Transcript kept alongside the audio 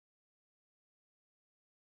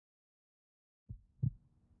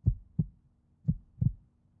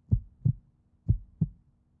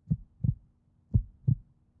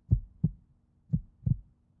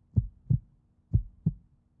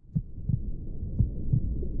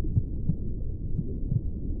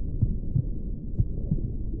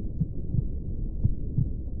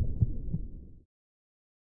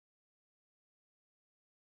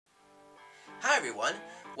everyone.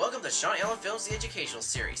 Welcome to Shaun Allen Films, the educational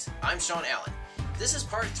series. I'm Shaun Allen. This is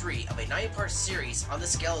part 3 of a 9-part series on the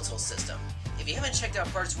skeletal system. If you haven't checked out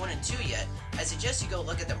parts 1 and 2 yet, I suggest you go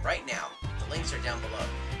look at them right now. The links are down below.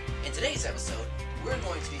 In today's episode, we're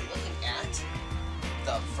going to be looking at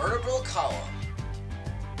the vertebral column.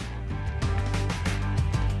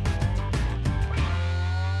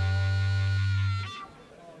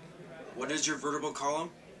 What is your vertebral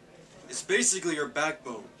column? It's basically your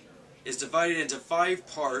backbone. It's divided into 5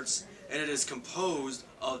 parts and it is composed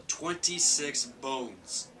of 26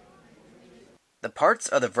 bones. The parts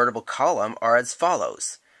of the vertebral column are as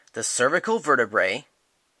follows: the cervical vertebrae,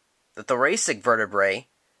 the thoracic vertebrae,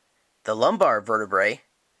 the lumbar vertebrae,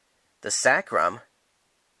 the sacrum,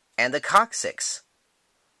 and the coccyx.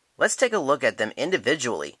 Let's take a look at them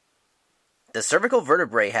individually. The cervical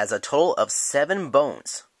vertebrae has a total of 7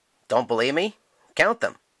 bones. Don't believe me? Count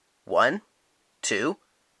them. 1, 2,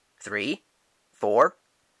 3, 4,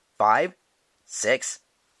 5, 6,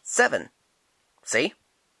 7. See?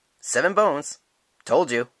 7 bones.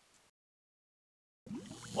 Told you.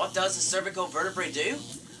 What does the cervical vertebrae do?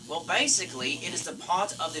 Well, basically, it is the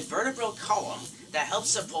part of the vertebral column that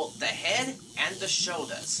helps support the head and the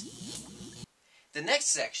shoulders. The next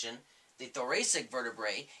section, the thoracic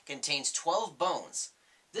vertebrae, contains 12 bones.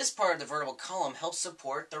 This part of the vertebral column helps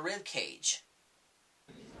support the rib cage.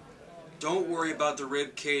 Don't worry about the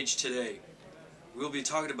rib cage today. We'll be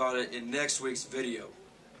talking about it in next week's video.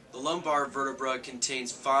 The lumbar vertebra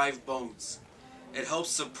contains 5 bones. It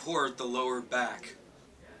helps support the lower back.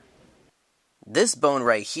 This bone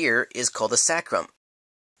right here is called the sacrum.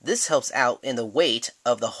 This helps out in the weight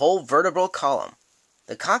of the whole vertebral column.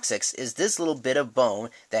 The coccyx is this little bit of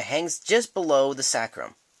bone that hangs just below the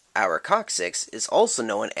sacrum. Our coccyx is also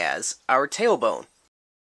known as our tailbone.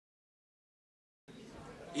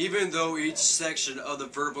 Even though each section of the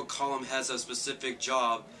vertebral column has a specific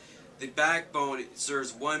job, the backbone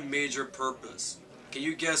serves one major purpose. Can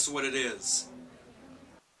you guess what it is?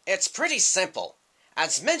 It's pretty simple.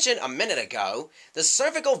 As mentioned a minute ago, the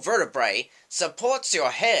cervical vertebrae supports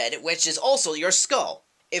your head, which is also your skull.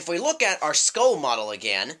 If we look at our skull model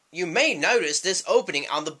again, you may notice this opening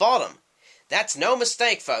on the bottom. That's no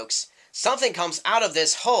mistake, folks. Something comes out of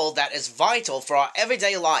this hole that is vital for our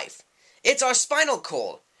everyday life. It's our spinal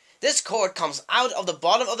cord. This cord comes out of the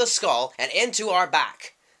bottom of the skull and into our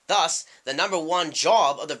back. Thus, the number 1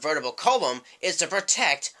 job of the vertebral column is to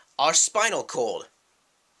protect our spinal cord.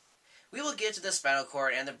 We will get to the spinal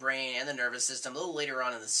cord and the brain and the nervous system a little later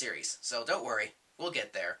on in the series, so don't worry, we'll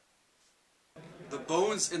get there. The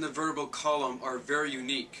bones in the vertebral column are very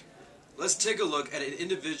unique. Let's take a look at an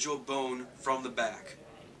individual bone from the back.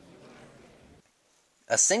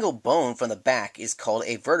 A single bone from the back is called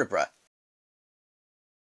a vertebra.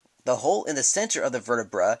 The hole in the center of the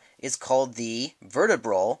vertebra is called the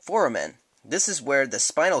vertebral foramen. This is where the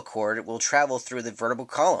spinal cord will travel through the vertebral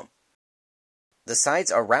column. The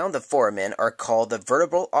sides around the foramen are called the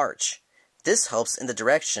vertebral arch. This helps in the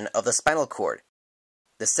direction of the spinal cord.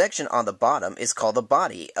 The section on the bottom is called the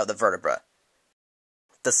body of the vertebra.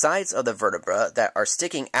 The sides of the vertebra that are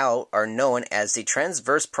sticking out are known as the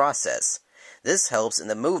transverse process. This helps in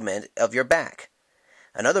the movement of your back.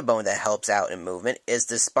 Another bone that helps out in movement is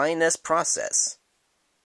the spinous process.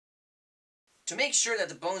 To make sure that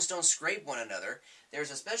the bones don't scrape one another,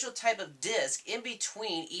 there's a special type of disc in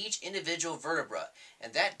between each individual vertebra,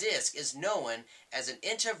 and that disc is known as an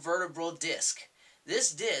intervertebral disc.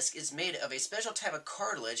 This disc is made of a special type of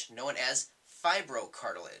cartilage known as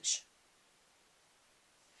fibrocartilage.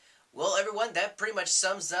 Well, everyone, that pretty much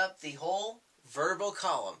sums up the whole vertebral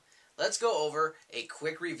column. Let's go over a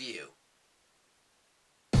quick review.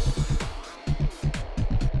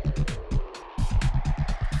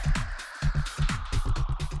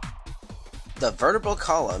 The vertebral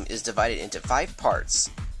column is divided into 5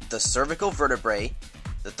 parts: the cervical vertebrae,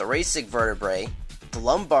 the thoracic vertebrae, the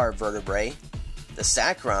lumbar vertebrae, the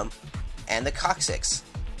sacrum, and the coccyx.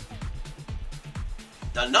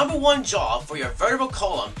 The number 1 job for your vertebral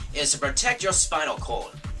column is to protect your spinal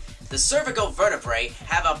cord. The cervical vertebrae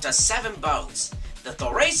have up to 7 bones. The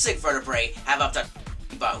thoracic vertebrae have up to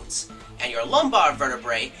 3 bones. And your lumbar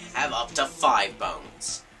vertebrae have up to 5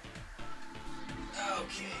 bones.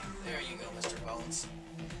 Okay, there you go, Mr. Bones.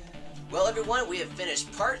 Well, everyone, we have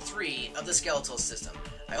finished part 3 of the skeletal system.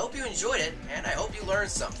 I hope you enjoyed it, and I hope you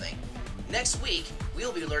learned something. Next week,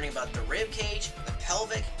 we'll be learning about the rib cage, the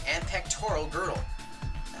pelvic, and pectoral girdle.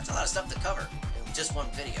 That's a lot of stuff to cover in just one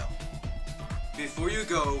video. Before you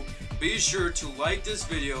go, be sure to like this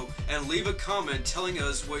video and leave a comment telling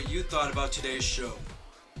us what you thought about today's show.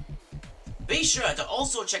 Be sure to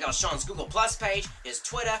also check out Shaun's Google Plus page, his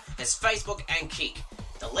Twitter, his Facebook, and Keek.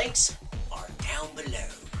 The links are down below.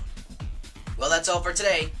 Well, that's all for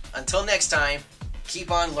today. Until next time,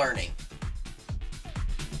 keep on learning.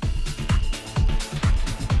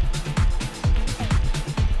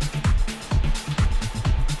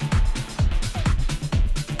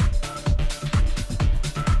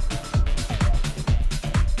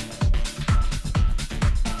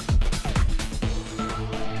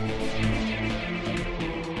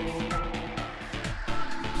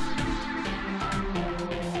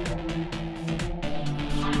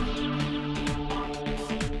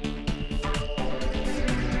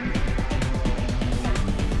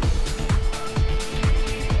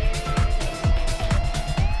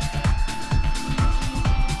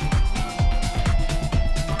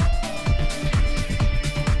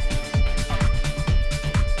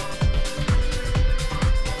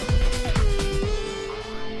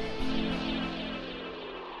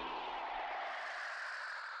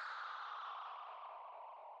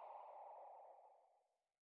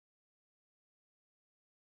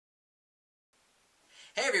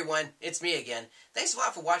 Hey everyone, it's me again. Thanks a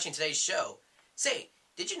lot for watching today's show. Say,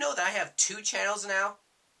 did you know that I have 2 channels now?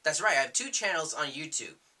 That's right, I have 2 channels on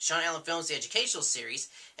YouTube. Shaun Allen Films, the educational series,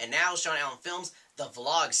 and now Shaun Allen Films, the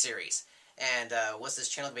vlog series. And what's this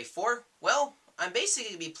channel going to be for? Well, I'm basically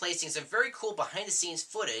going to be placing some very cool behind-the-scenes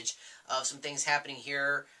footage of some things happening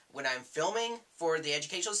here when I'm filming for the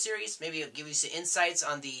educational series. Maybe I'll give you some insights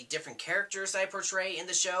on the different characters I portray in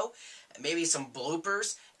the show. Maybe some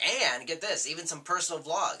bloopers, and get this, even some personal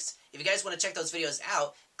vlogs. If you guys want to check those videos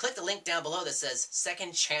out, click the link down below that says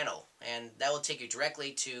second channel, and that will take you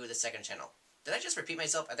directly to the second channel. Did I just repeat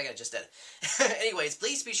myself? I think I just did. Anyways,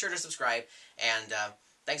 please be sure to subscribe, and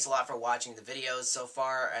thanks a lot for watching the videos so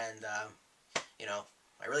far, and you know,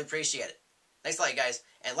 I really appreciate it. Thanks a lot, you guys,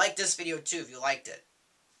 and like this video too if you liked it.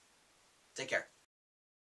 Take care.